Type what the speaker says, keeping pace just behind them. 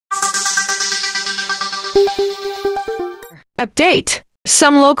Update.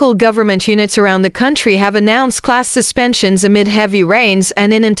 Some local government units around the country have announced class suspensions amid heavy rains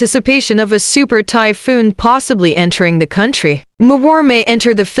and in anticipation of a super typhoon possibly entering the country. Mawar may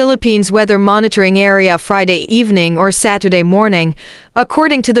enter the Philippines weather monitoring area Friday evening or Saturday morning,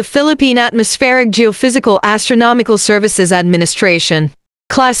 according to the Philippine Atmospheric Geophysical Astronomical Services Administration.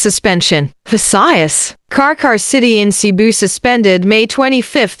 Class suspension. Visayas. Carcar City in Cebu suspended May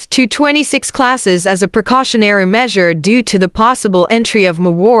 25th to 26 classes as a precautionary measure due to the possible entry of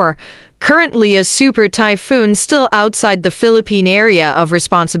Mawar, currently a super typhoon still outside the Philippine area of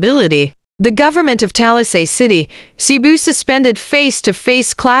responsibility. The government of Talisay City, Cebu suspended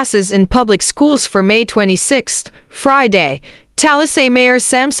face-to-face classes in public schools for May 26th, Friday. Talisay Mayor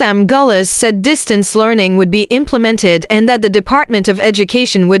Samsam Gullas said distance learning would be implemented and that the Department of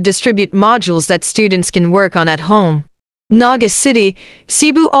Education would distribute modules that students can work on at home. Naga City,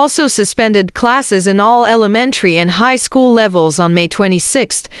 Cebu also suspended classes in all elementary and high school levels on May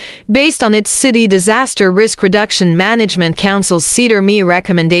 26th, based on its City Disaster Risk Reduction Management Council's CEDAR-ME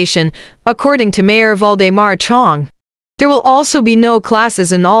recommendation, according to Mayor Valdemar Chong. There will also be no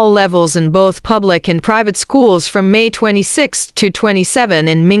classes in all levels in both public and private schools from May 26 to 27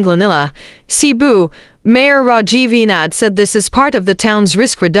 in Minglanilla, Cebu. Mayor Rajivinad said this is part of the town's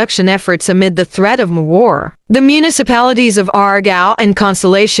risk reduction efforts amid the threat of Mawar. The municipalities of Argao and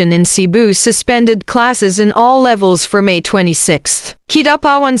Consolation in Cebu suspended classes in all levels for May 26.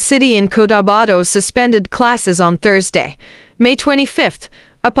 Kidapawan City in Cotabato suspended classes on Thursday, May 25th,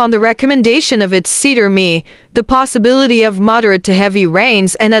 upon the recommendation of its CEDAR-ME, the possibility of moderate to heavy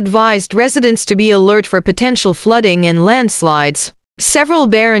rains and advised residents to be alert for potential flooding and landslides. Several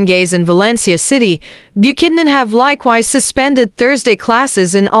barangays in Valencia City, Bukidnon have likewise suspended Thursday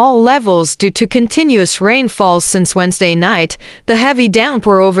classes in all levels due to continuous rainfalls since Wednesday night. The heavy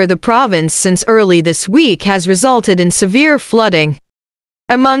downpour over the province since early this week has resulted in severe flooding.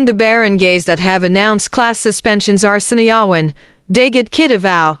 Among the barangays that have announced class suspensions are Sinayawan, Dagat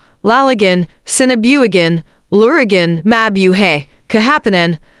Kitavao, Lalagan, Sinabuagan, Lurigan, Mabuhay,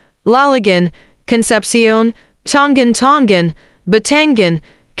 Kahapanan, Lalagan, Concepcion, Tongan, Batangan,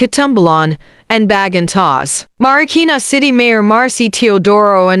 Katumbalan, and Bagantaz. Marikina City Mayor Marcy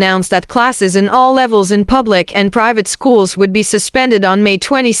Teodoro announced that classes in all levels in public and private schools would be suspended on May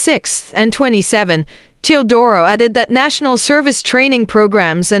 26 and 27. Teodoro added that national service training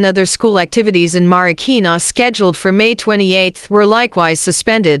programs and other school activities in Marikina scheduled for May 28 were likewise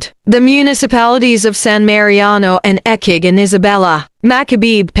suspended. The municipalities of San Mariano and Ekig and Isabela,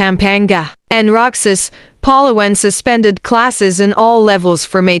 Macabebe, Pampanga, and Roxas, Palawan suspended classes in all levels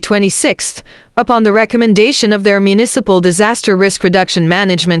for May 26, upon the recommendation of their municipal disaster risk reduction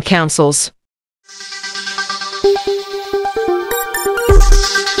management councils.